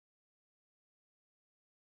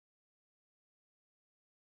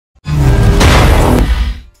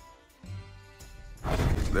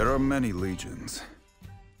There are many legions.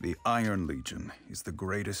 The Iron Legion is the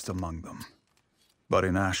greatest among them. But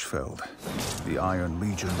in Ashfeld, the Iron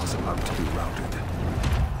Legion was about to be routed.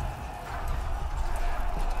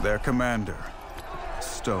 Their commander,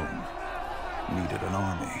 Stone, needed an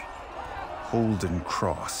army. Holden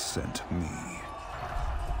Cross sent me.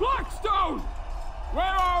 Blackstone! Where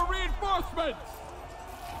are our reinforcements?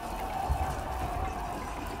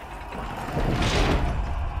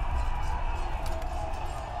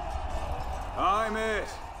 I'm it.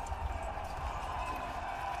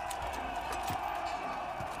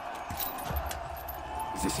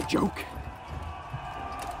 Is this a joke?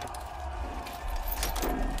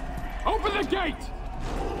 Open the gate!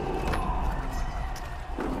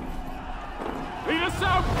 Lead us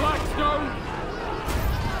out, Blackstone!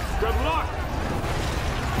 Good luck!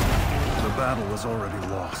 The battle was already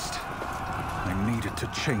lost. I needed to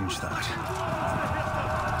change that.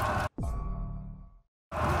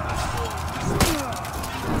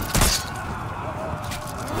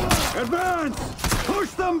 Advance! Push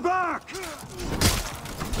them back!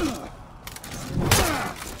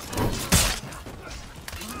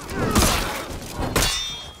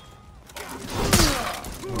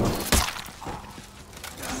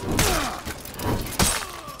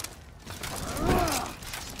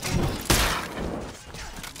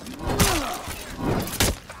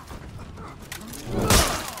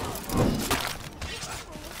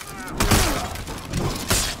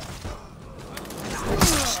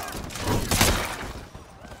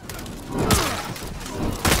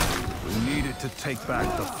 To take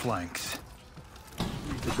back the flanks.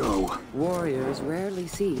 Need to go. Warriors rarely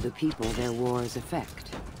see the people their wars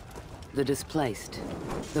affect. The displaced,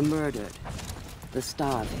 the murdered, the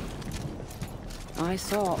starving. I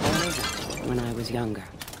saw all of it when I was younger.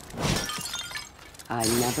 I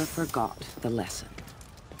never forgot the lesson.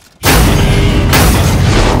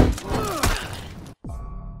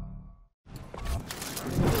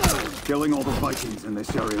 Killing all the Vikings in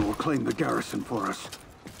this area will claim the garrison for us.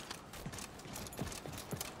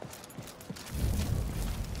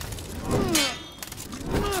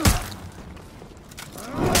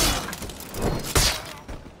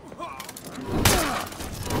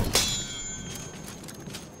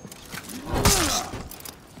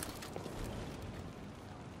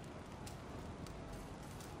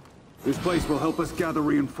 This place will help us gather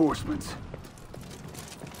reinforcements.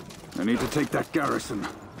 I need to take that garrison.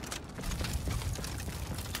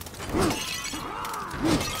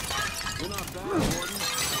 You're not bad, Warden.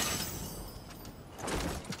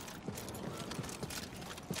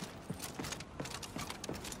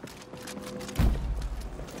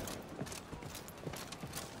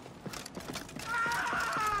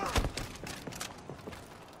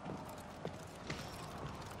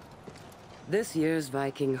 This year's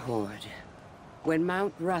Viking horde. When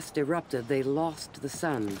Mount Rust erupted, they lost the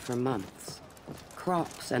sun for months.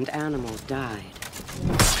 Crops and animals died.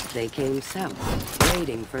 They came south,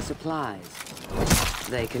 raiding for supplies.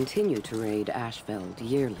 They continue to raid Ashfeld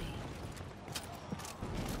yearly.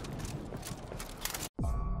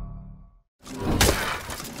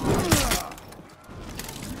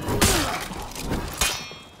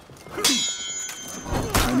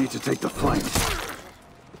 I need to take the flanks.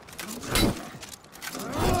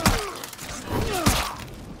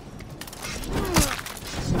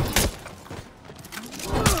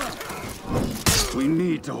 We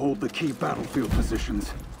need to hold the key battlefield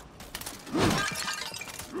positions.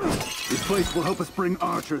 This place will help us bring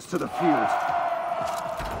archers to the field.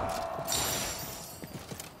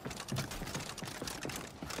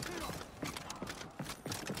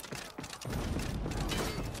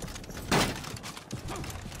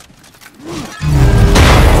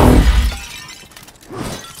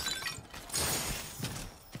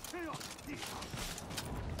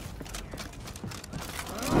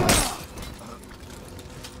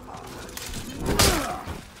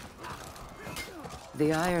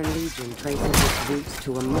 The Iron Legion traces its roots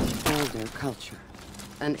to a much older culture.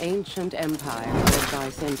 An ancient empire led by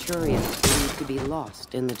centurions believed to be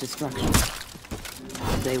lost in the destruction.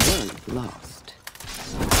 They weren't lost.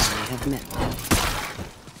 I have met them.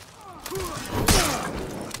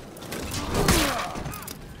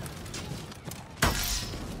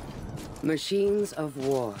 Machines of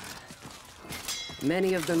war.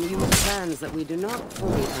 Many of them use plans that we do not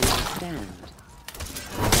fully understand.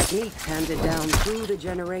 Techniques handed down through the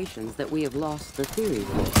generations that we have lost the theory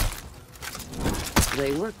for.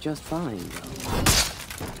 They work just fine, though.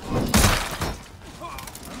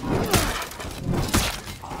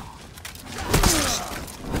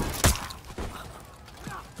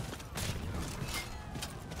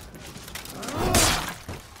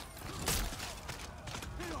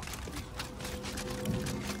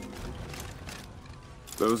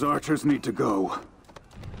 Those archers need to go.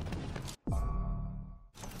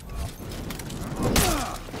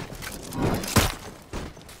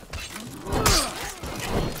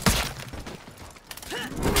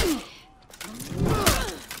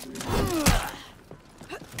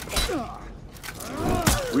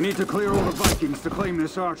 We need to clear all the Vikings to claim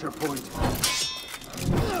this archer point.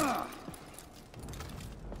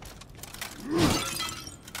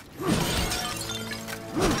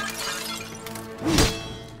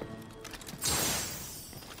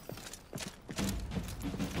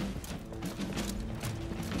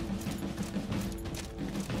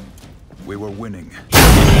 We were winning.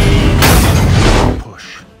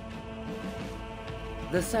 Push.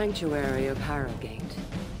 The sanctuary of Harrogate.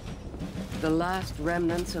 The last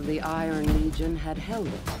remnants of the Iron Legion had held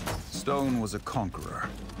it. Stone was a conqueror,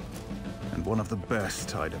 and one of the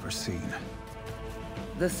best I'd ever seen.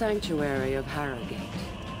 The sanctuary of Harrogate.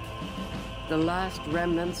 The last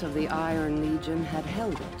remnants of the Iron Legion had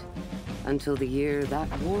held it until the year that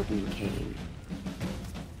warden came.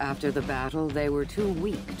 After the battle, they were too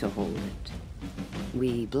weak to hold it.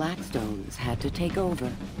 We Blackstones had to take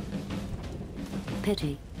over.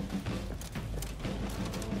 Pity.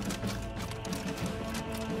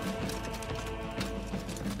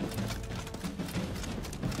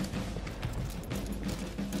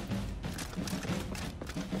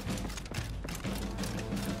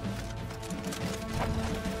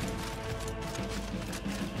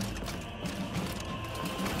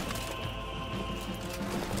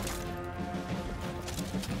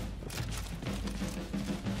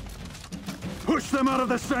 Push them out of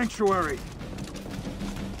the sanctuary!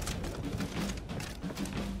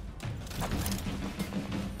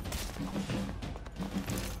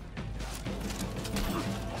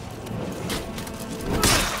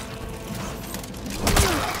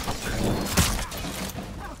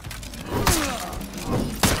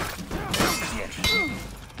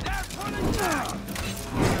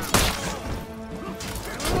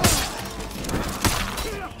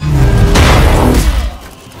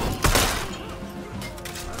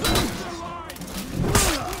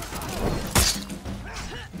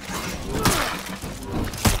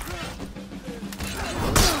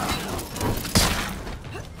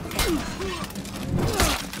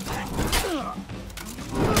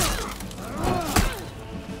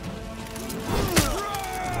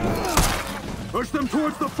 Push them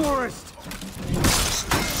towards the forest!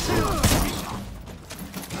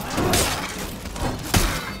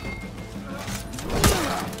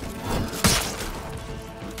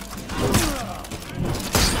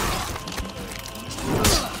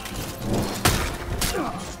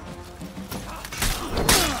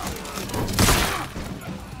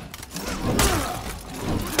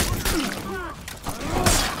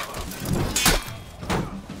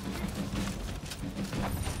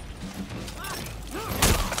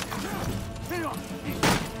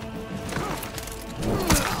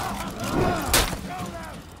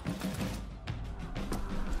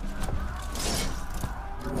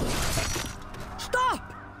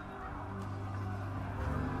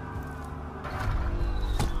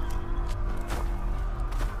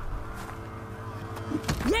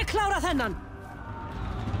 Ég klára þennan!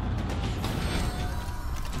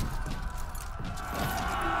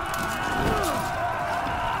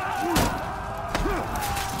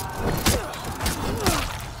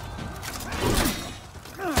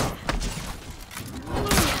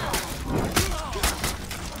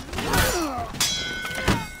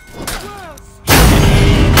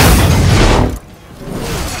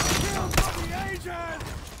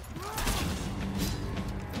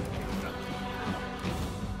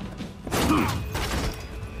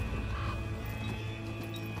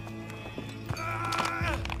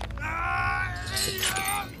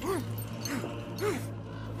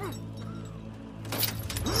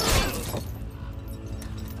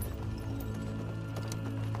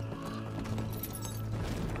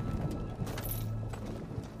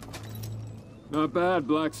 Not bad,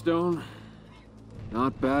 Blackstone.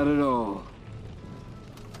 Not bad at all.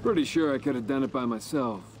 Pretty sure I could have done it by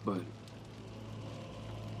myself, but